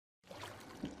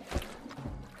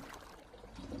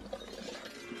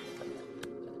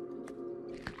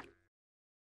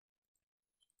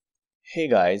Hey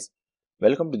guys,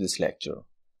 welcome to this lecture.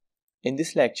 In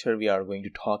this lecture, we are going to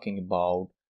talking about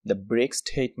the break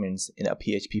statements in a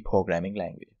PHP programming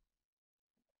language.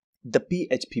 The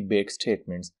PHP break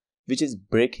statements, which is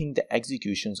breaking the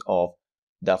executions of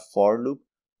the for loop,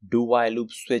 do while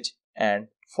loop, switch, and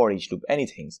for each loop,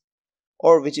 anything,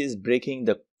 or which is breaking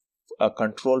the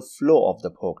control flow of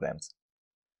the programs.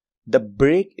 The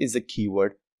break is a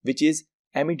keyword which is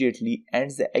immediately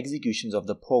ends the executions of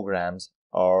the programs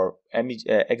or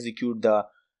execute the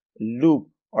loop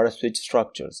or switch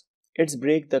structures. It's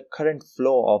break the current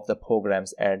flow of the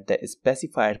programs at the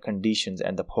specified conditions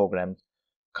and the program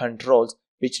controls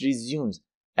which resumes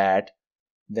at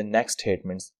the next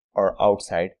statements or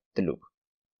outside the loop.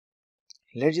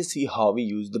 Let's just see how we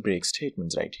use the break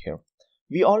statements right here.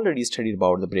 We already studied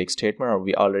about the break statement, or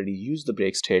we already used the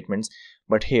break statements,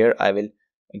 but here I will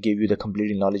give you the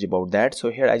complete knowledge about that.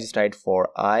 So here I just write for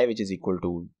I which is equal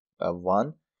to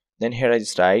 1. Then here I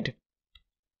just write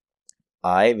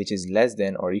I which is less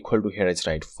than or equal to, here I just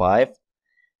write 5.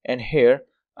 And here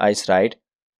I just write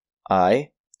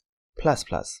I plus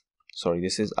plus. Sorry,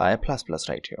 this is I plus plus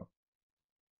right here.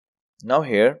 Now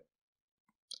here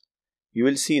you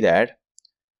will see that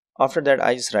after that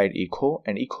I just write echo,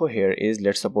 and echo here is,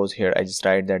 let's suppose here I just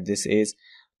write that this is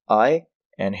I,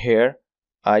 and here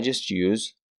I just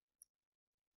use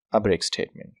a break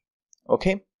statement.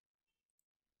 Okay,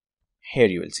 here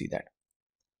you will see that.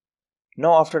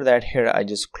 Now after that here I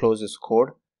just close this code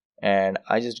and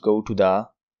I just go to the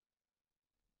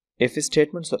if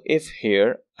statement. So if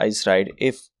here I just write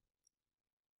if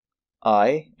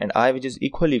I, and I which is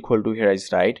equal to, here I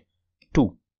just write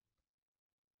 2.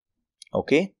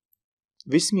 Okay,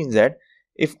 which means that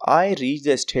if I reach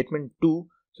the statement 2,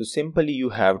 so simply you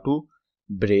have to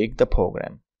break the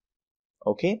program.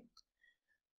 Okay,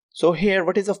 so here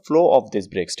what is the flow of this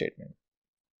break statement?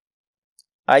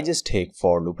 I just take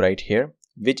for loop right here,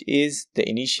 which is the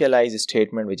initialize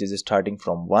statement which is starting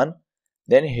from 1.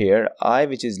 Then here I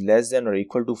which is less than or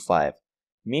equal to 5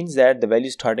 means that the value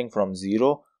starting from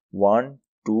 0, 1,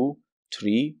 2,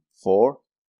 3, 4.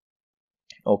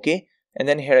 Okay, and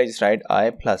then here I just write I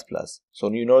plus plus. So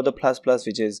you know the plus plus,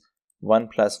 which is 1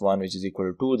 plus 1 which is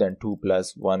equal to 2, then 2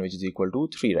 plus 1 which is equal to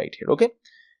 3 right here. Okay,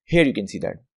 here you can see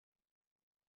that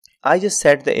I just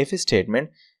set the if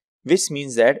statement, which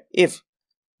means that if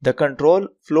the control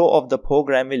flow of the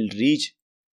program will reach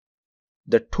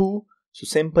the 2, so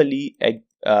simply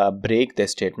break the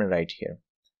statement right here.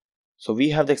 So we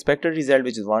have the expected result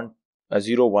which is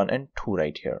 0, 1 and 2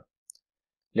 right here.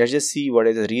 Let's just see what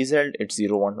is the result. It's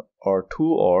 0, 1 or 2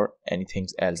 or anything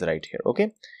else right here.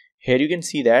 Okay, here you can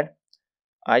see that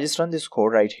I just run this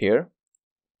code right here.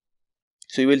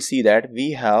 So you will see that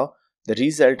we have the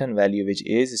resultant value which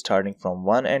is starting from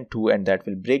 1 and 2, and that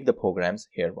will break the programs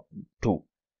here 2.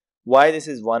 Why this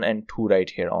is 1 and 2 right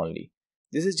here only?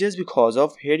 This is just because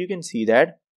of here you can see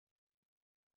that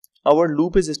our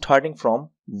loop is starting from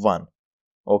 1.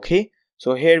 Okay,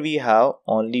 so here we have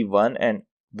only 1, and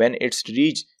when it's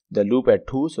reached the loop at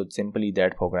 2, so simply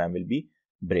that program will be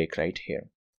break right here.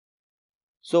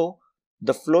 So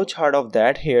the flow chart of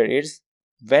that here is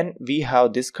when we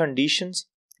have these conditions.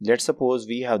 Let's suppose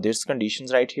we have these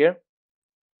conditions right here,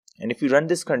 and if we run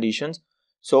these conditions,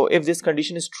 so if this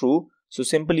condition is true, so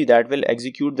simply that will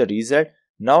execute the result.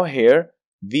 Now here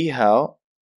we have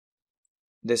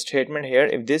the statement here,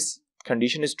 if this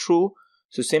condition is true,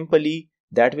 so simply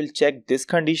that will check this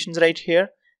conditions right here,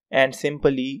 and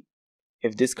simply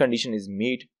if this condition is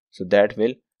met, so that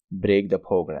will break the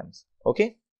programs.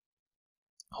 Okay,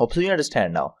 hope so you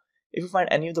understand now. If you find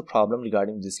any of the problem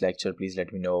regarding this lecture, please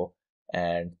let me know,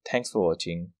 and thanks for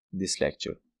watching this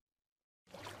lecture.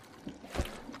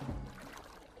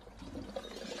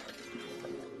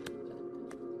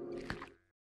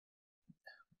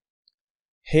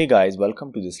 Hey guys,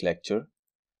 welcome to this lecture,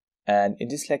 and in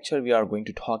this lecture we are going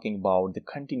to talking about the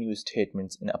continuous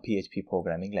statements in a PHP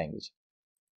programming language.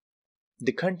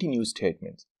 The continuous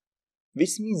statements,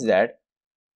 which means that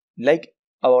like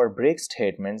our break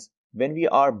statements, when we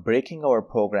are breaking our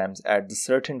programs at the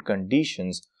certain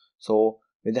conditions, so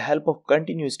with the help of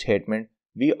continuous statement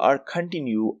we are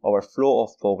continue our flow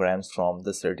of programs from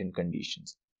the certain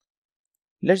conditions.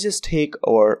 Let's just take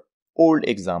our old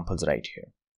examples right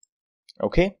here.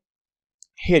 Okay,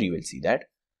 here you will see that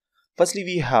firstly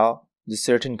we have the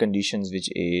certain conditions which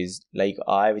is like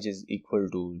I which is equal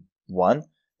to 1,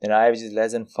 then I which is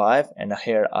less than 5, and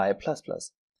here I plus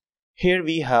plus. Here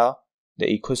we have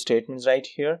the echo statements right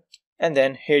here, and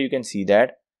then here you can see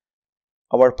that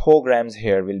our programs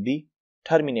here will be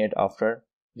terminate after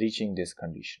reaching these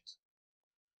conditions.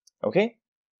 Okay,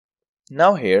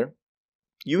 now here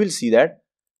you will see that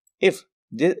if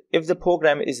the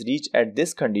program is reached at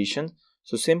this condition,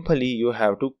 so simply you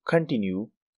have to continue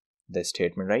the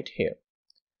statement right here.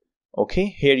 Okay,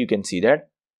 here you can see that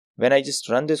when I just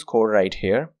run this code right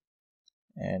here,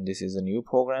 and this is a new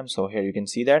program, so here you can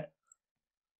see that,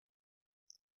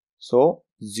 so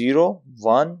 0,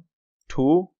 1,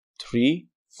 2, 3,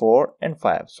 4 and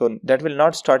 5. So that will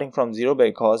not starting from 0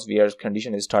 because our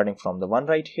condition is starting from the 1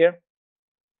 right here.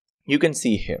 You can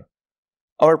see here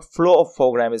our flow of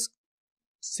program is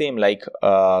same like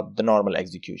the normal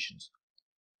executions.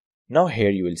 Now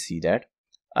here you will see that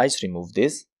I just remove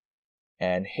this,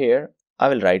 and here I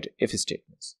will write if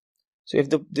statements. So if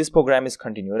this program is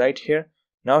continue right here,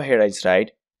 now here I just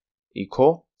write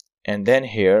echo, and then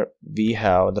here we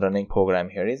have the running program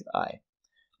here is I.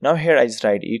 Now here I just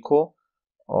write echo,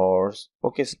 or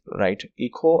okay, write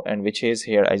echo, and which is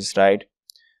here I just write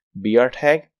br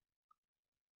tag,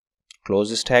 close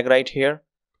this tag right here,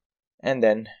 and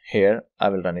then here I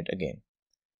will run it again.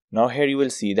 Now here you will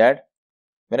see that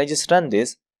when I just run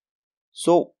this,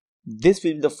 so this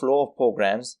will be the flow of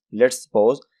programs. Let's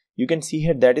suppose you can see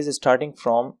here that is starting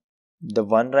from the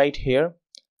one right here,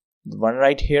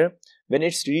 when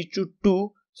it's reached to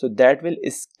 2, so that will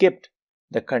skip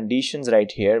the conditions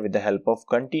right here with the help of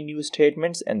continue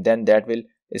statements, and then that will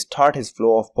start his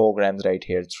flow of programs right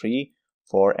here 3,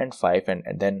 4 and 5,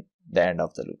 and then the end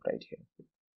of the loop right here.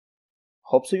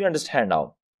 Hope so you understand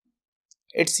now.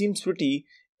 It seems pretty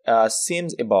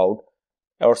seems about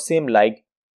or same like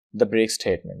the break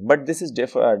statement, but this is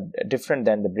different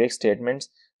than the break statements,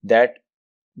 that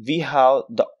we have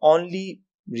the only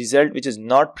result which is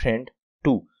not print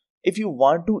 2. If you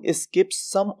want to skip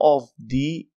some of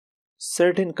the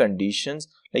certain conditions,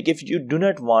 like if you do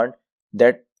not want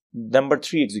that number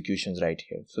 3 executions right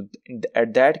here, so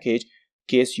at that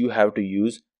case you have to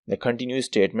use the continuous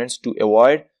statements to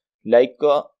avoid like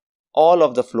all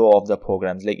of the flow of the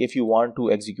programs. Like if you want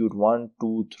to execute 1,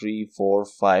 2, 3, 4,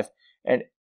 5, and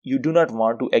you do not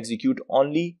want to execute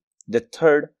only the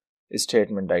third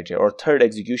statement right here or third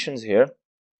executions here,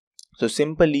 so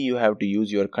simply you have to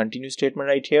use your continue statement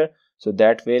right here, so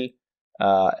that will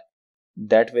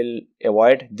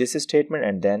avoid this statement,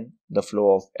 and then the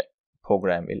flow of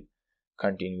program will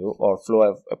continue, or flow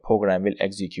of a program will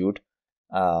execute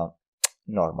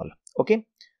normal. Okay,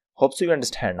 hope so you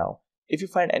understand now. If you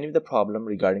find any of the problem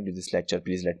regarding to this lecture,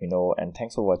 please let me know, and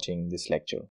thanks for watching this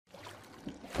lecture.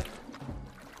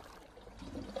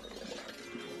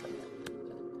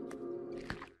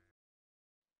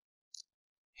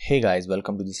 Hey guys,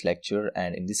 welcome to this lecture,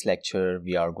 and in this lecture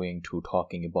we are going to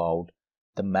talking about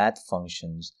the math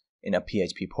functions in a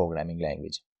PHP programming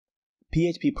language.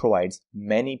 PHP provides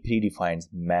many predefined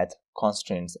math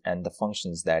constraints and the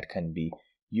functions that can be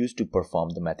used to perform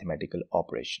the mathematical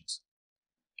operations.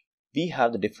 We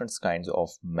have the different kinds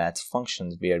of math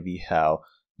functions, where we have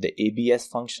the ABS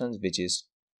functions, which is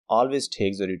always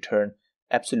takes or return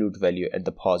absolute value at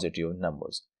the positive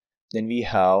numbers. Then we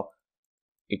have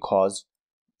equals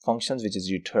functions, which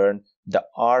is return the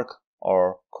arc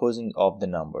or cosine of the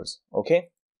numbers. Okay,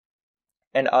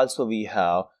 and also we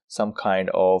have some kind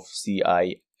of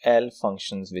CIL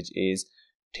functions, which is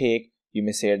take, you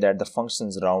may say that the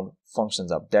functions round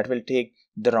functions up, that will take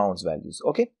the rounds values.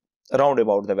 Okay, round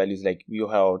about the values, like you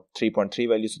have 3.3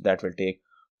 values, so that will take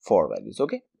 4 values.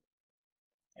 Okay,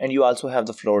 and you also have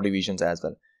the floor divisions as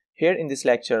well. Here in this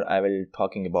lecture I will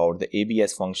talking about the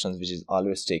ABS functions, which is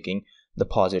always taking the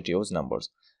positive numbers.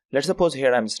 Let's suppose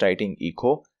here I'm just writing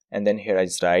echo, and then here I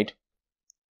just write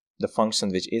the function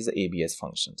which is the ABS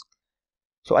functions.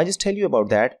 So I just tell you about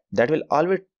that will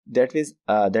always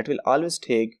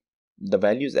take the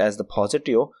values as the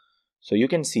positive. So you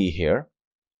can see here,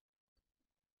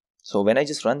 so when I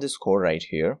just run this code right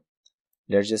here,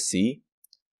 let's just see,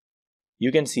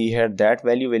 you can see here that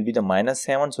value will be the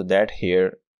 -7, so that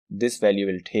here this value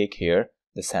will take here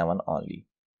the 7 only.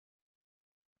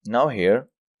 Now here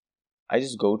I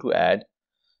just go to add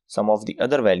some of the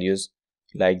other values,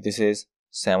 like this is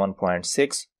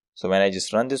 7.6. so when I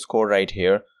just run this code right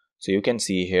here, so you can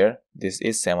see here this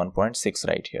is 7.6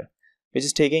 right here, which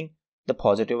is taking the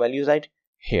positive values right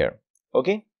here.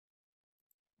 Okay,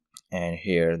 and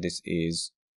here this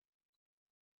is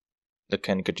the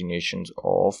concatenations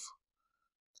of,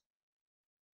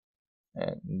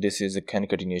 and this is the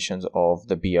concatenations of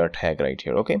the br tag right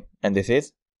here. Okay, and this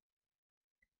is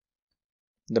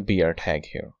the br tag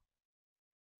here.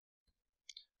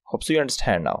 Hope so you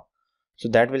understand now. So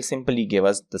that will simply give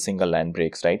us the single line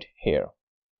breaks right here.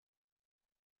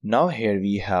 Now here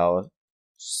we have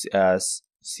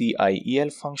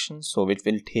CIEL function, so which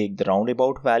will take the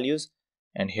roundabout values,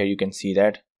 and here you can see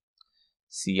that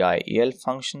CIEL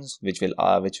functions, which will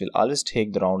always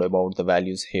take the roundabout the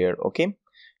values here. Okay,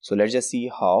 so let's just see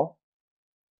how.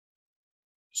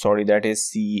 Sorry, that is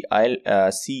CEIL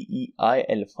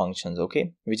functions.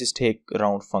 Okay, which is take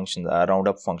roundup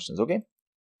functions. Okay,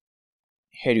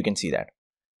 here you can see that.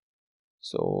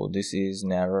 So this is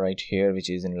narrow right here, which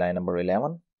is in line number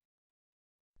 11,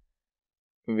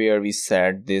 where we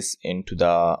set this into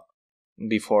the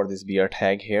before this BR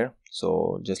tag here.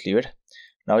 So just leave it.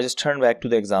 Now just turn back to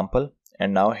the example,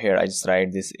 and now here I just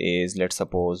write this is, let's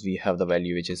suppose we have the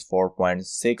value which is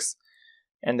 4.6,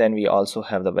 and then we also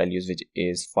have the values which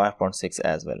is 5.6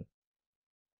 as well.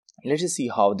 Let's just see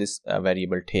how this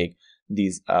variable take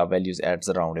these values at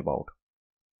the roundabout.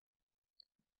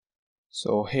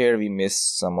 So here we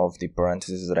missed some of the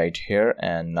parentheses right here,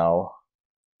 and now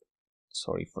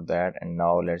sorry for that, and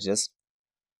now let's just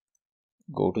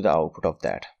go to the output of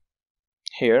that.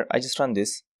 Here I just run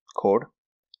this code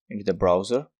into the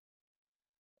browser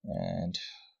and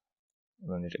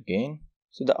run it again.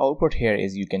 So the output here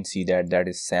is, you can see that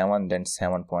is 7, then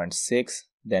 7.6,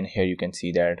 then here you can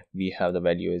see that we have the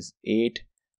value is 8,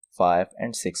 5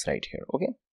 and 6 right here. Okay,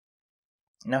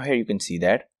 now here you can see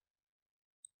that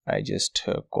I just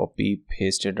copy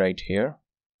paste it right here,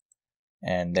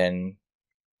 and then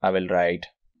I will write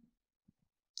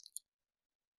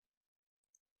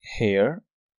here,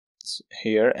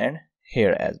 here and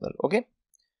here as well. Okay,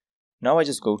 now I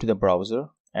just go to the browser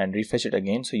and refresh it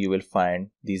again, so you will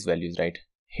find these values right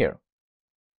here.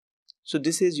 So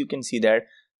this is, you can see that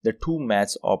the two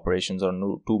maths operations or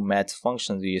two maths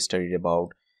functions we studied about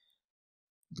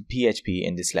the PHP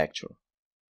in this lecture.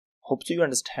 Hope so you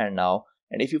understand now,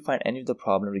 and if you find any of the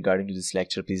problem regarding to this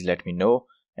lecture, please let me know,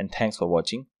 and thanks for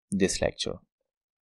watching this lecture.